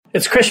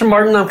It's Christian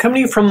Martin. I'm coming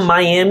to you from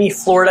Miami,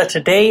 Florida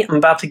today. I'm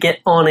about to get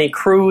on a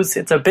cruise.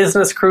 It's a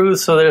business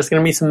cruise, so there's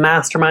going to be some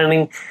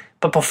masterminding.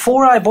 But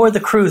before I board the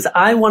cruise,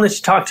 I wanted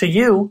to talk to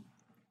you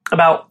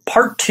about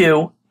part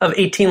 2 of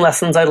 18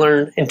 lessons I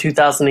learned in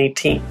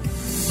 2018.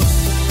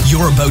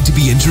 You're about to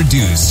be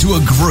introduced to a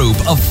group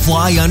of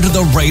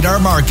fly-under-the-radar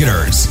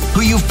marketers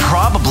who you've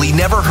probably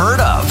never heard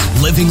of,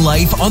 living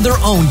life on their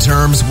own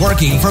terms,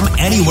 working from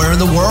anywhere in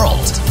the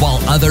world. While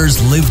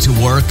others live to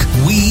work,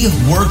 we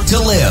work to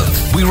live.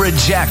 We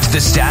reject the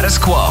status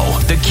quo,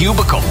 the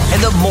cubicle,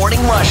 and the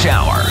morning rush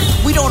hour.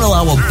 We don't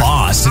allow a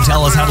boss to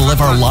tell us how to live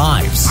our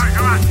lives.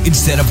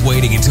 Instead of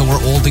waiting until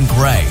we're old and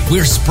gray,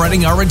 we're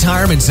spreading our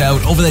retirements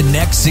out over the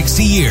next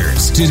 60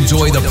 years to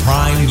enjoy the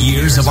prime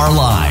years of our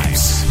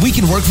lives. We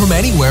can work from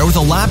anywhere with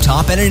a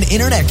laptop and an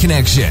internet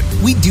connection.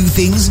 We do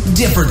things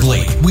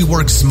differently. We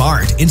work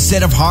smart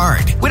instead of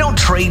hard. We don't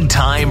trade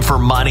time for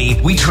money.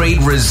 We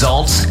trade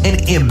results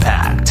and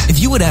impact. If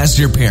you had asked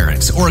your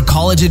parents or a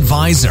college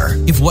advisor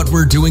if what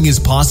we're doing is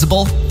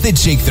possible, they'd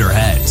shake their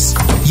heads.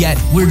 Yet,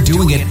 we're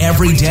doing it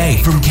every day,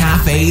 from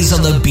cafes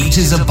on the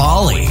beaches of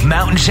Bali,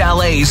 mountain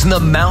chalets in the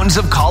mountains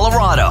of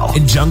Colorado,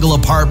 and jungle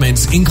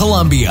apartments in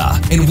Colombia.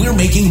 And we're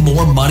making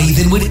more money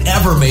than we'd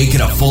ever make in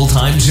a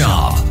full-time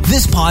job.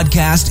 This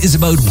podcast is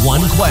about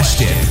one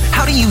question.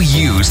 How do you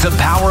use the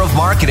power of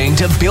marketing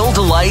to build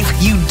a life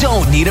you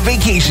don't need a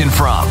vacation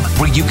from,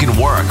 where you can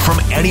work from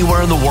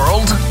anywhere in the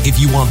world? If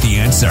you want the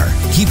answer,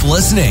 keep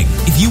listening.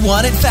 If you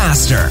want it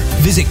faster,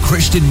 visit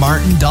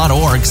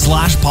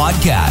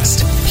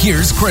christianmartin.org/podcast.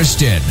 Here's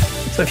Christian.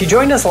 So if you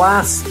joined us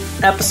last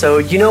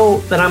episode, you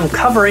know that I'm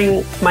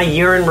covering my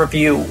year in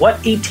review. What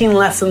 18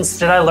 lessons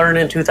did I learn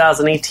in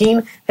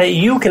 2018 that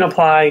you can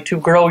apply to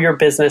grow your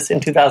business in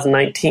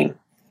 2019?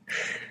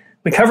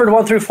 We covered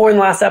 1 through 4 in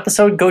the last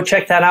episode. Go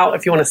check that out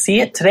if you want to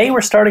see it. Today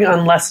we're starting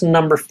on lesson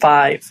number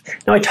 5.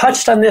 Now I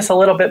touched on this a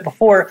little bit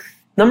before.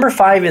 Number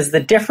 5 is the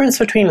difference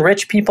between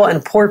rich people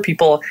and poor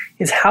people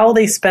is how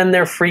they spend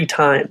their free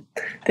time.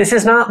 This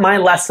is not my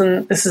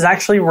lesson. This is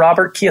actually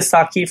Robert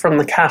Kiyosaki from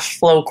the Cash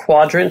Flow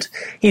Quadrant.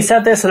 He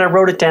said this and I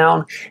wrote it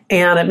down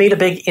and it made a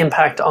big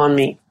impact on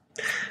me.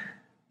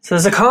 So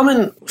there's a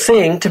common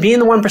saying, to be in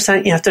the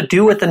 1%, you have to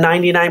do what the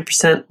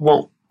 99%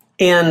 won't.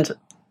 And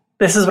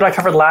this is what I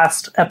covered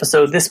last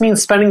episode. This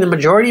means spending the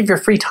majority of your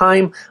free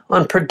time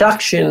on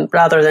production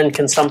rather than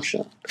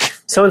consumption.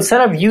 So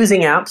instead of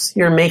using apps,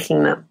 you're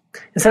making them.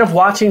 Instead of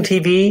watching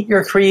TV,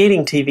 you're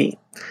creating TV.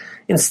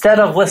 Instead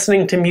of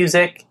listening to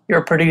music,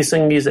 you're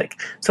producing music.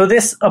 So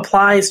this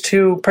applies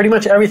to pretty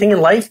much everything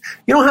in life.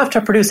 You don't have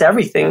to produce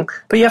everything,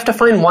 but you have to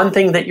find one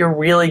thing that you're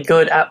really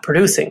good at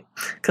producing.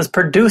 Because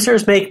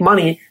producers make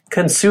money,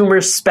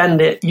 consumers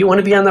spend it. You want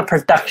to be on the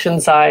production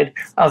side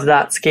of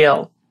that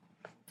scale.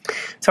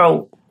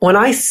 So when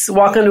I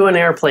walk onto an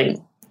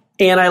airplane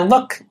and I'm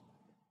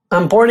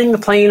boarding the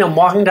plane, I'm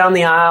walking down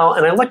the aisle,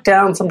 and I look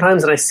down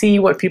sometimes and I see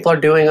what people are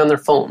doing on their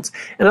phones.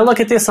 And I look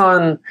at this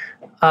on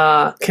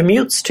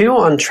commutes too,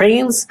 on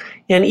trains,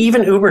 and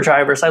even Uber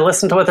drivers. I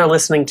listen to what they're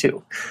listening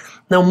to.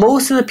 Now,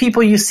 most of the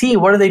people you see,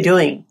 what are they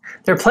doing?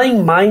 They're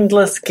playing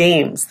mindless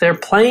games. They're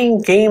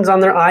playing games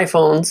on their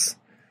iPhones,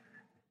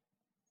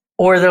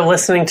 or they're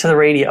listening to the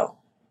radio.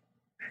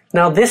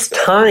 Now, this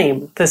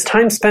time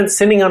spent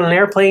sitting on an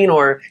airplane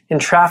or in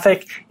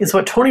traffic is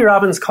what Tony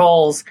Robbins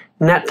calls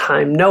net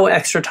time, no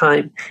extra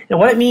time. And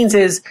what it means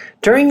is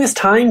during this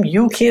time,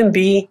 you can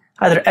be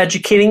either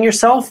educating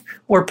yourself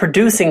or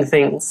producing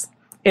things.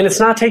 And it's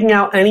not taking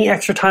out any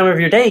extra time of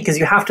your day because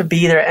you have to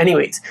be there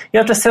anyways. You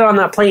have to sit on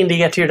that plane to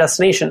get to your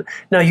destination.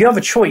 Now, you have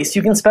a choice.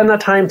 You can spend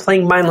that time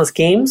playing mindless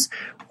games,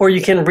 or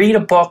you can read a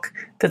book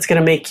that's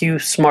going to make you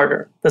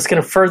smarter, that's going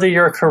to further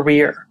your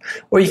career.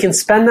 Or you can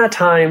spend that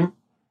time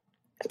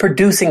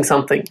producing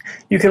something.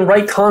 You can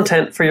write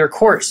content for your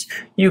course.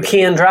 You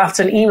can draft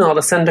an email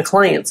to send to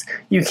clients.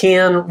 You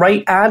can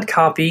write ad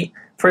copy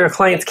for your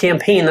client's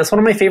campaign. That's one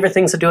of my favorite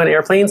things to do on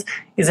airplanes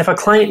is if a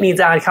client needs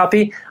ad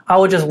copy, I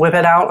will just whip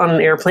it out on an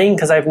airplane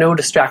because I have no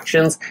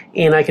distractions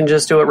and I can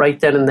just do it right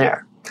then and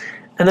there.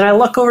 And then I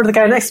look over to the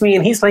guy next to me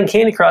and he's playing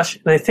Candy Crush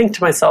and I think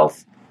to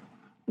myself,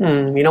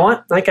 you know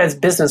what? That guy's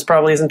business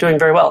probably isn't doing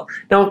very well.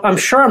 Now, I'm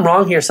sure I'm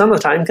wrong here some of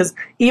the time because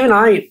even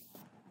I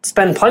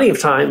spend plenty of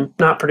time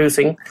not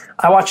producing.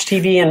 I watch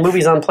TV and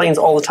movies on planes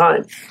all the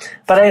time.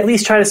 But I at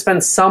least try to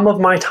spend some of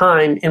my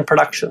time in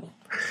production.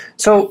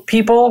 So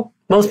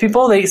most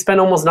people, they spend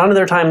almost none of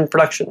their time in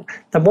production.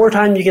 The more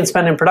time you can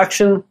spend in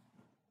production,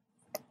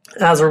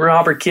 as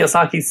Robert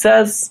Kiyosaki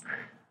says,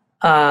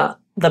 the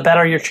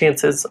better your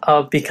chances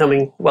of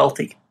becoming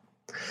wealthy.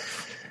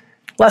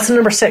 Lesson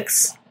number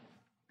 6.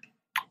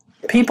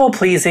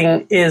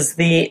 People-pleasing is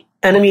the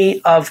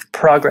enemy of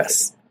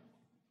progress.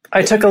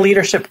 I took a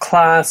leadership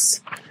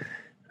class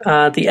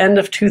at the end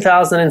of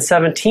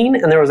 2017,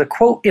 and there was a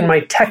quote in my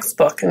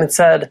textbook, and it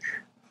said,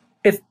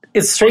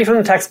 it's straight from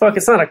the textbook.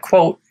 It's not a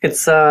quote.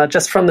 It's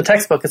just from the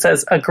textbook. It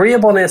says,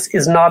 agreeableness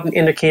is not an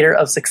indicator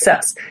of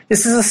success.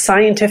 This is a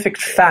scientific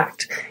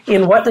fact.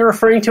 And what they're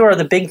referring to are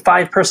the big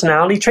 5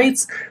 personality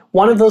traits.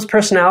 One of those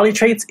personality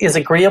traits is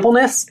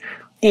agreeableness.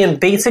 And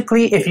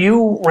basically, if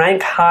you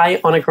rank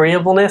high on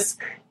agreeableness,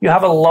 you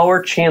have a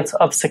lower chance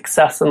of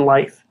success in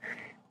life.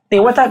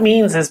 And what that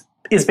means is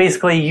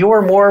basically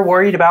you're more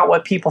worried about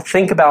what people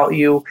think about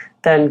you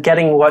than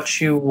getting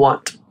what you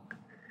want.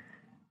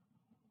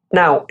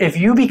 Now, if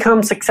you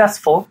become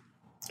successful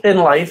in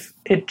life,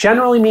 it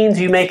generally means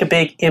you make a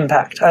big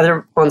impact,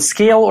 either on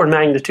scale or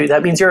magnitude.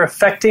 That means you're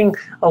affecting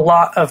a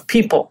lot of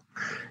people.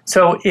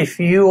 So if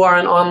you are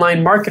an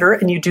online marketer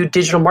and you do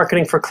digital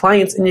marketing for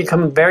clients and you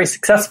become very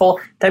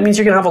successful, that means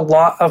you're going to have a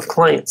lot of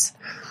clients.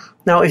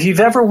 Now, if you've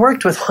ever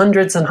worked with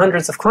hundreds and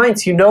hundreds of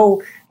clients, you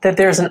know that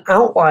there's an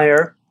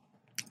outlier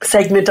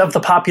segment of the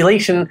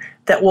population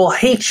that will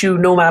hate you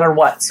no matter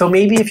what. So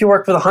maybe if you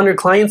work with 100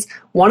 clients,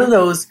 one of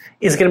those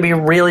is going to be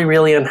really,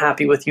 really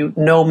unhappy with you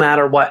no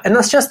matter what. And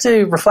that's just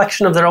a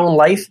reflection of their own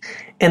life,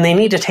 and they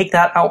need to take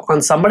that out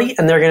on somebody,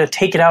 and they're going to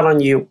take it out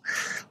on you.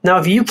 Now,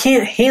 if you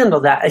can't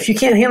handle that, if you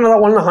can't handle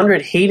that 1 in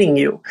 100 hating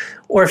you,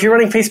 or if you're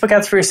running Facebook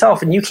ads for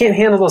yourself and you can't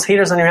handle those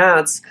haters on your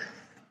ads,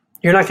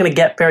 you're not going to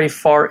get very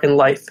far in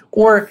life.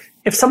 Or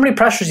if somebody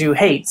pressures you,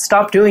 hey,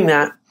 stop doing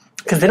that,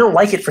 because they don't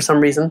like it for some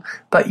reason,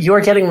 but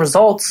you're getting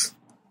results,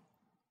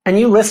 and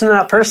you listen to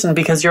that person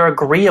because you're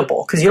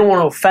agreeable, because you don't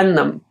want to offend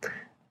them,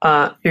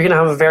 you're going to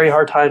have a very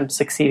hard time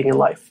succeeding in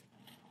life.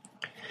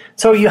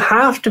 So you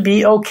have to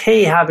be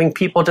okay having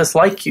people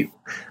dislike you.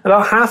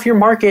 About half your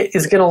market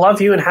is going to love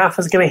you and half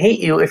is going to hate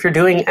you if you're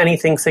doing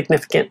anything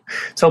significant.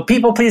 So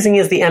people-pleasing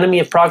is the enemy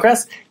of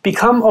progress.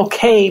 Become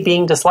okay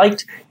being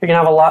disliked. You're going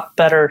to have a lot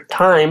better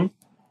time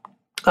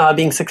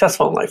being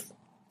successful in life.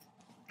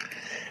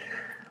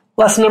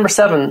 Lesson number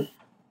 7,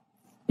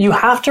 you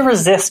have to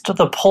resist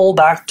the pull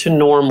back to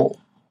normal.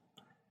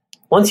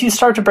 Once you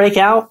start to break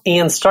out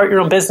and start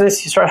your own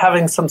business, you start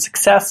having some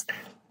success,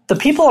 the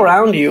people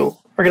around you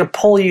are going to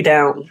pull you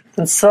down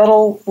in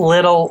subtle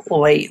little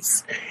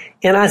ways.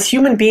 And as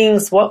human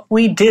beings, what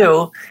we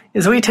do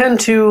is we tend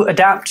to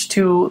adapt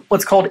to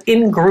what's called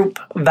in-group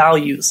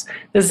values.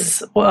 This is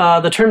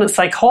the term that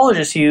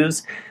psychologists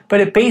use,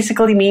 but it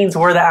basically means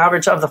we're the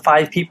average of the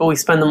 5 people we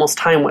spend the most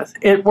time with.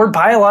 We're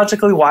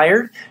biologically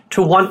wired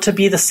to want to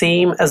be the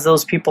same as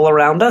those people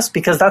around us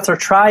because that's our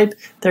tribe.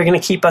 They're going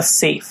to keep us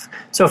safe.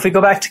 So if we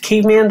go back to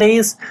caveman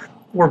days,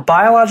 we're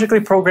biologically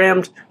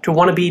programmed to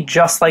want to be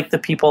just like the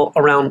people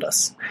around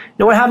us.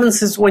 Now what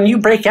happens is when you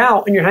break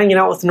out and you're hanging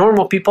out with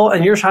normal people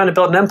and you're trying to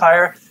build an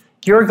empire,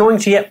 you're going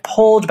to get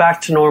pulled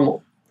back to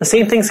normal. The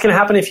same thing's going to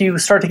happen if you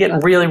start to get in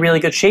really, really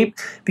good shape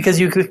because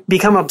you could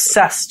become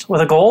obsessed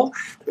with a goal.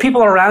 The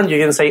people around you are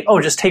going to say,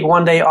 oh, just take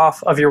 1 day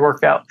off of your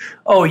workout.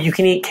 Oh, you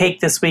can eat cake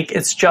this week.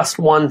 It's just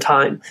one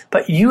time.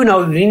 But you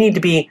know you need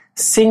to be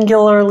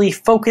singularly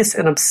focused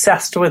and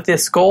obsessed with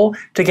this goal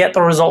to get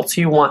the results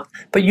you want.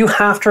 But you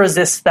have to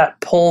resist that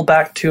pull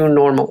back to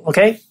normal,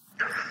 okay?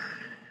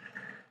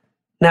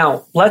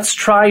 Now, let's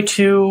try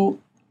to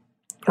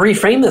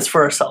reframe this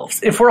for ourselves.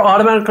 If we're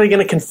automatically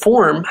going to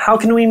conform, how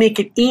can we make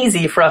it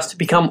easy for us to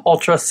become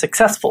ultra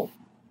successful?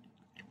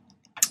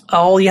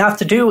 All you have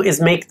to do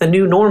is make the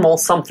new normal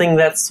something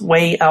that's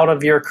way out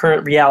of your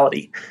current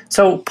reality.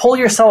 So pull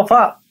yourself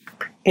up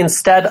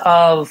instead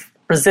of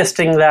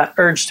resisting that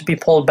urge to be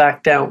pulled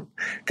back down.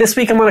 This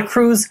week I'm on a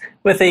cruise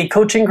with a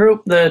coaching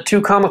group, the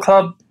 2 Comma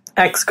Club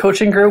X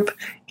coaching group,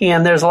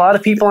 and there's a lot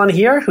of people on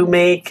here who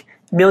make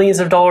millions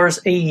of dollars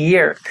a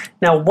year.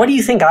 Now, what do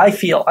you think I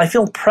feel? I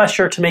feel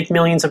pressure to make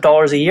millions of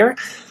dollars a year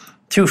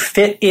to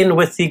fit in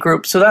with the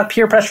group. So that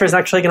peer pressure is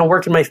actually going to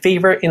work in my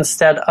favor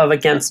instead of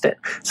against it.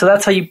 So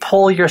that's how you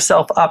pull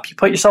yourself up. You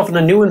put yourself in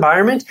a new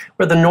environment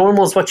where the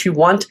normal is what you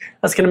want.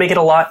 That's going to make it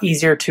a lot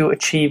easier to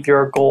achieve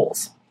your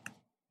goals.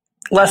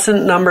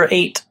 Lesson number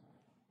 8.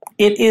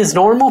 It is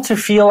normal to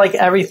feel like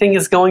everything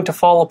is going to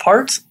fall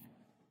apart,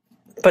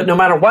 but no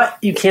matter what,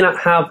 you cannot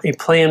have a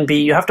plan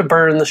B. You have to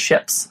burn the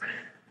ships.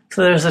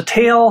 So there's a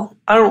tale,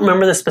 I don't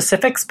remember the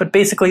specifics, but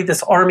basically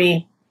this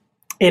army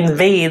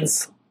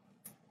invades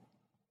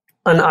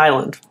an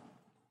island.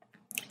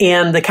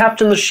 And the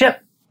captain of the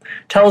ship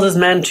tells his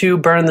men to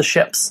burn the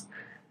ships,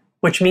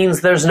 which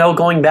means there's no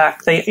going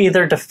back. They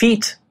either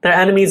defeat their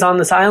enemies on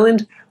this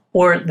island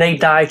or they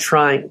die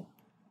trying.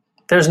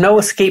 There's no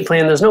escape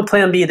plan. There's no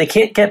plan B. They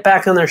can't get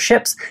back on their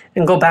ships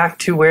and go back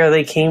to where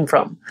they came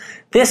from.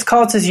 This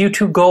causes you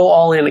to go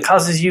all in. It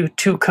causes you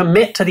to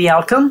commit to the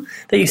outcome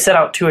that you set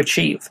out to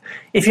achieve.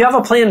 If you have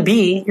a plan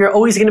B, you're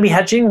always going to be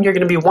hedging. You're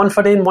going to be 1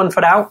 foot in, 1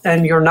 foot out,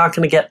 and you're not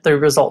going to get the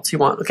results you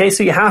want. Okay,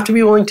 so you have to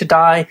be willing to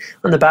die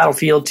on the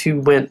battlefield to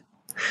win.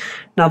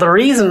 Now, the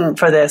reason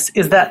for this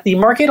is that the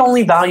market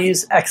only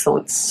values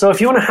excellence. So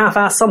if you want to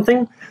half-ass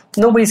something,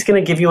 nobody's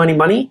going to give you any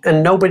money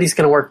and nobody's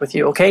going to work with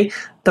you, okay?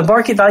 The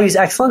market values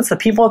excellence. The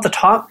people at the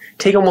top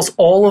take almost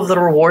all of the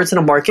rewards in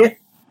a market.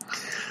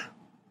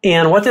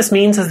 And what this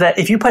means is that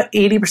if you put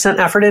 80%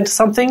 effort into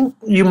something,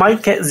 you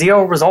might get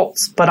 0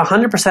 results, but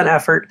 100%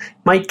 effort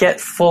might get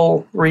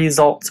full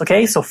results,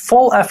 okay? So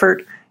full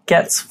effort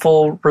gets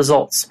full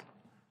results.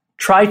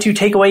 Try to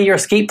take away your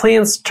escape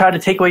plans, try to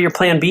take away your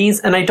plan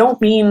Bs, and I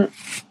don't mean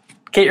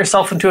get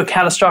yourself into a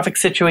catastrophic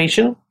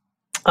situation.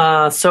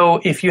 So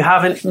if you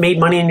haven't made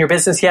money in your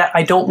business yet,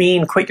 I don't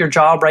mean quit your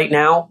job right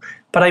now,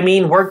 but I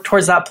mean work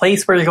towards that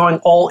place where you're going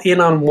all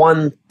in on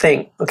one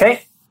thing,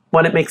 okay?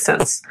 When it makes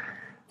sense.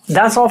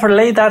 That's all for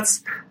today.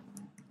 That's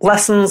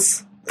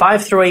lessons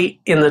 5 through 8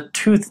 in the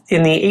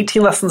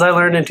 18 lessons I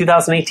learned in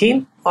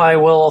 2018. I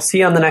will see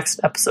you on the next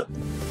episode.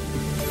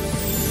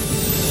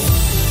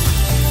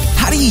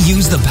 How do you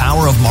use the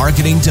power of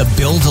marketing to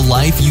build a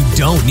life you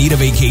don't need a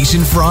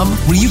vacation from,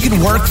 where you can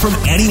work from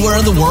anywhere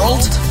in the world?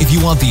 If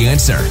you want the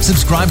answer,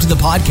 subscribe to the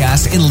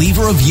podcast and leave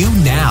a review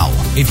now.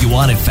 If you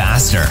want it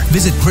faster,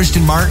 visit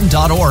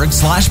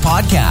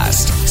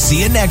christianmartin.org/podcast.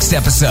 See you next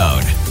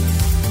episode.